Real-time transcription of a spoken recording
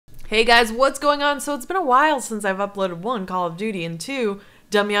Hey guys, what's going on? So it's been a while since I've uploaded one, Call of Duty, and two,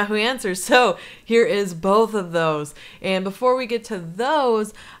 Dumb Yahoo Answers. So here is both of those. And before we get to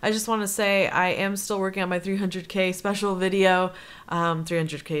those, I just want to say I am still working on my 300K special video,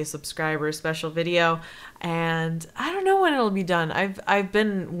 300K subscriber special video. And I don't know when it'll be done. I've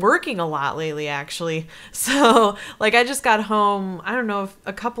been working a lot lately, actually. So, like, I just got home, I don't know,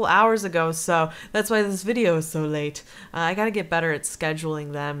 a couple hours ago. So that's why this video is so late. I got to get better at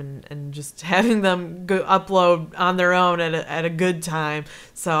scheduling them and just having them go upload on their own at a good time.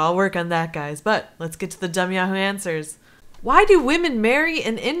 So I'll work on that, guys. But let's get to the Dumb Yahoo Answers. Why do women marry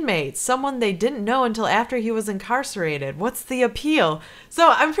an inmate, someone they didn't know until after he was incarcerated? What's the appeal?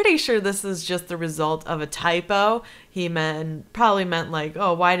 So I'm pretty sure this is just the result of a typo. He probably meant like,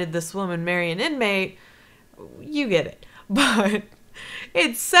 oh, why did this woman marry an inmate? You get it. But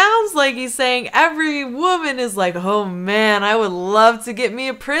it sounds like he's saying every woman is like, oh man, I would love to get me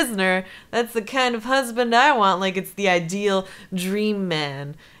a prisoner. That's the kind of husband I want. Like, it's the ideal dream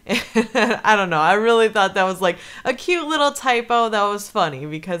man. I don't know. I really thought that was like a cute little typo that was funny,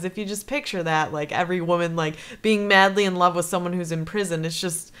 because if you just picture that, like every woman like being madly in love with someone who's in prison,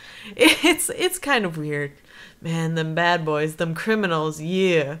 it's kind of weird. Man, them bad boys, them criminals,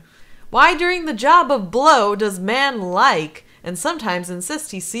 yeah. Why during the job of blow does man like and sometimes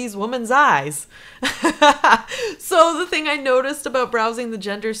insist he sees woman's eyes? So the thing I noticed about browsing the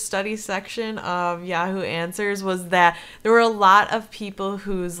gender studies section of Yahoo Answers was that there were a lot of people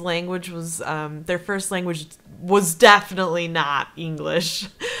whose language was, their first language was definitely not English.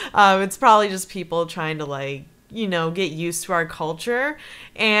 It's probably just people trying to, like, you know, get used to our culture.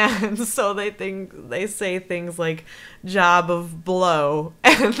 And so they say things like job of blow.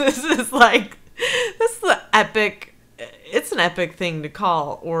 And this is the epic. It's an epic thing to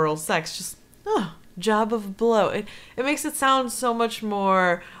call oral sex. Just, oh, job of blow. It makes it sound so much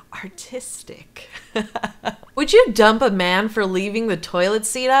more artistic. Would you dump a man for leaving the toilet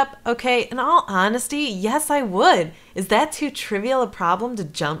seat up? Okay, in all honesty, yes, I would. Is that too trivial a problem to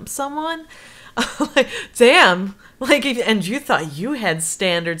jump someone? Like, damn. Like, and you thought you had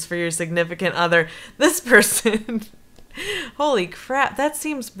standards for your significant other. This person... Holy crap, that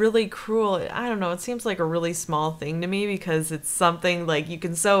seems really cruel. I don't know, it seems like a really small thing to me, because it's something like you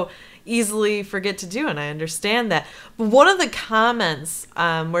can so easily forget to do, and I understand that. But one of the comments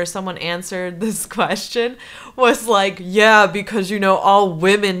where someone answered this question was like, yeah, because, you know, all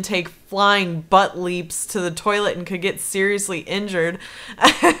women take flying butt leaps to the toilet and could get seriously injured.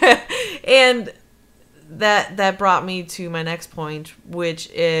 And that brought me to my next point, which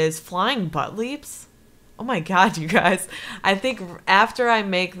is flying butt leaps. Oh my god, you guys. I think after I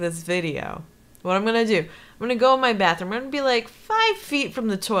make this video, what I'm going to do, I'm going to go in my bathroom. I'm going to be like 5 feet from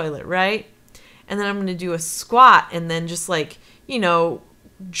the toilet, right? And then I'm going to do a squat and then just, like, you know,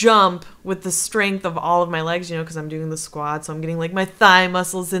 jump with the strength of all of my legs, you know, because I'm doing the squat. So I'm getting, like, my thigh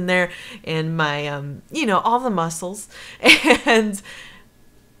muscles in there and my, you know, all the muscles. And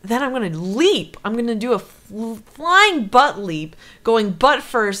then I'm going to leap. I'm going to do a flying butt leap, going butt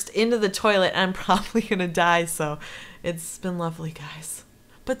first into the toilet, and I'm probably going to die, so it's been lovely, guys.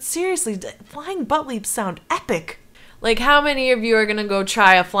 But seriously, flying butt leaps sound epic. Like, how many of you are going to go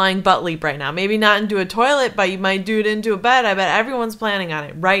try a flying butt leap right now? Maybe not into a toilet, but you might do it into a bed. I bet everyone's planning on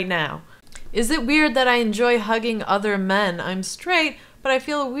it right now. Is it weird that I enjoy hugging other men? I'm straight, but I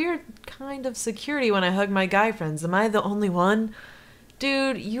feel a weird kind of security when I hug my guy friends. Am I the only one?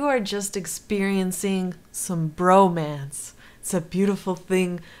 Dude, you are just experiencing some bromance. It's a beautiful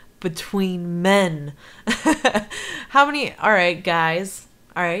thing between men. How many, all right, guys,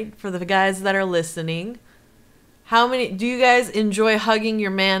 all right, for the guys that are listening, how many, do you guys enjoy hugging your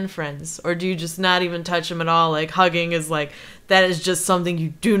man friends? Or do you just not even touch them at all? Like, hugging is like, that is just something you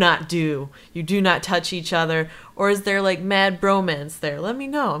do not do. You do not touch each other. Or is there like mad bromance there? Let me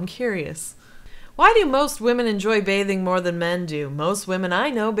know, I'm curious. Why do most women enjoy bathing more than men do? Most women I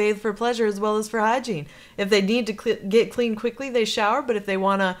know bathe for pleasure as well as for hygiene. If they need to get clean quickly, they shower, but if they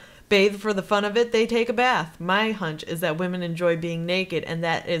want to bathe for the fun of it, they take a bath. My hunch is that women enjoy being naked, and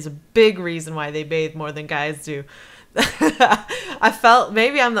that is a big reason why they bathe more than guys do. I felt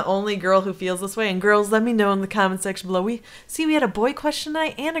maybe I'm the only girl who feels this way, and girls, let me know in the comment section below. We had a boy question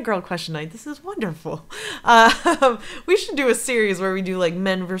night and a girl question night. This is wonderful. We should do a series where we do like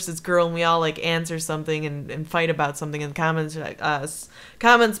men versus girl, and we all like answer something and fight about something in the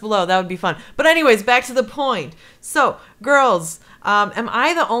comments below. That would be fun. But anyways, back to the point. So girls, am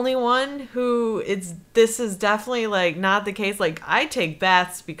I the only one who this is definitely like not the case? Like, I take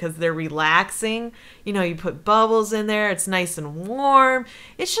baths because they're relaxing. You know, you put bubbles in there. It's nice and warm.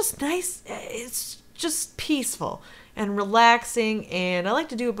 It's just nice. It's just peaceful. and relaxing, and I like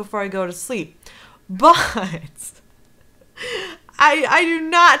to do it before I go to sleep. But I do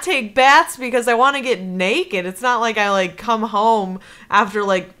not take baths because I want to get naked. It's not like I like come home after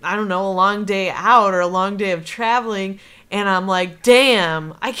like, I don't know, a long day out or a long day of traveling and I'm like,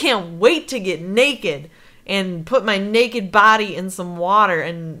 damn, I can't wait to get naked and put my naked body in some water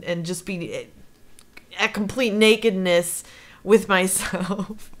and just be at complete nakedness with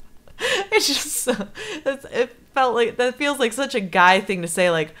myself. It's just, it felt like, that feels like such a guy thing to say,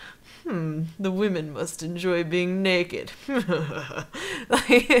 like, the women must enjoy being naked.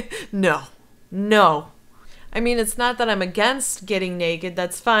 Like, no. I mean, it's not that I'm against getting naked,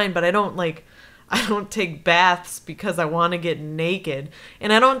 that's fine, but I don't take baths because I want to get naked.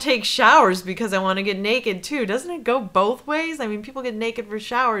 And I don't take showers because I want to get naked too. Doesn't it go both ways? I mean, people get naked for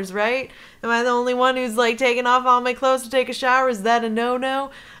showers, right? Am I the only one who's like taking off all my clothes to take a shower? Is that a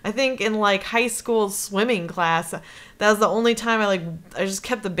no-no? I think in like high school swimming class, that was the only time I just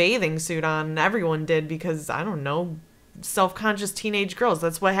kept the bathing suit on, and everyone did because, I don't know, self-conscious teenage girls.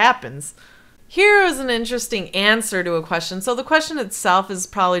 That's what happens. Here is an interesting answer to a question. So the question itself is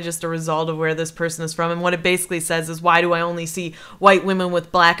probably just a result of where this person is from. And what it basically says is, why do I only see white women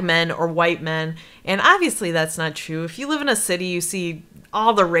with black men or white men? And obviously that's not true. If you live in a city, you see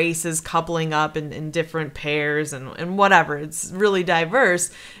all the races coupling up in different pairs and whatever. It's really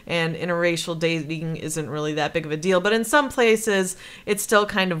diverse, and interracial dating isn't really that big of a deal. But in some places, it's still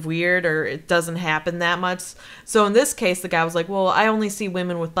kind of weird, or it doesn't happen that much. So in this case, the guy was like, well, I only see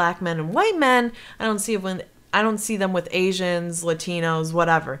women with black men and white men. I don't see them with Asians, Latinos,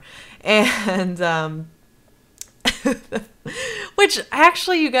 whatever. And which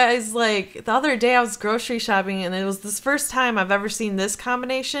actually, you guys, like the other day I was grocery shopping and it was this first time I've ever seen this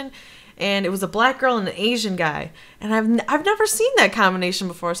combination, and it was a black girl and an Asian guy, and I've never seen that combination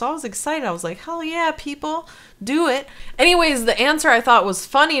before, so I was excited. I was like, hell yeah, people, do it. Anyways, the answer I thought was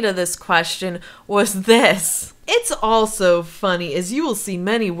funny to this question was this. It's also funny, as you will see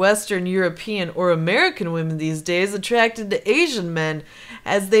many Western European or American women these days attracted to Asian men,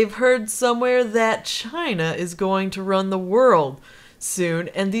 as they've heard somewhere that China is going to run the world soon,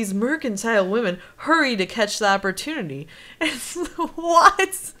 and these mercantile women hurry to catch the opportunity. And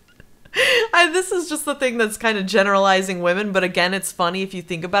what? This is just the thing that's kind of generalizing women, but again, it's funny if you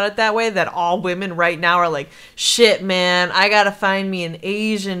think about it that way, that all women right now are like, shit, man, I gotta find me an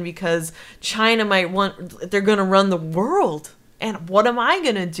Asian because China they're gonna run the world. And what am I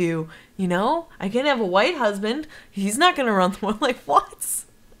gonna do? You know, I can have a white husband. He's not gonna run the world. Like, what?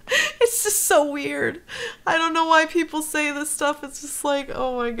 It's just so weird. I don't know why people say this stuff. It's just like,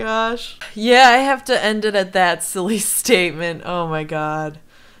 oh my gosh. Yeah, I have to end it at that silly statement. Oh my god.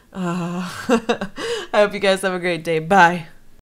 I hope you guys have a great day. Bye.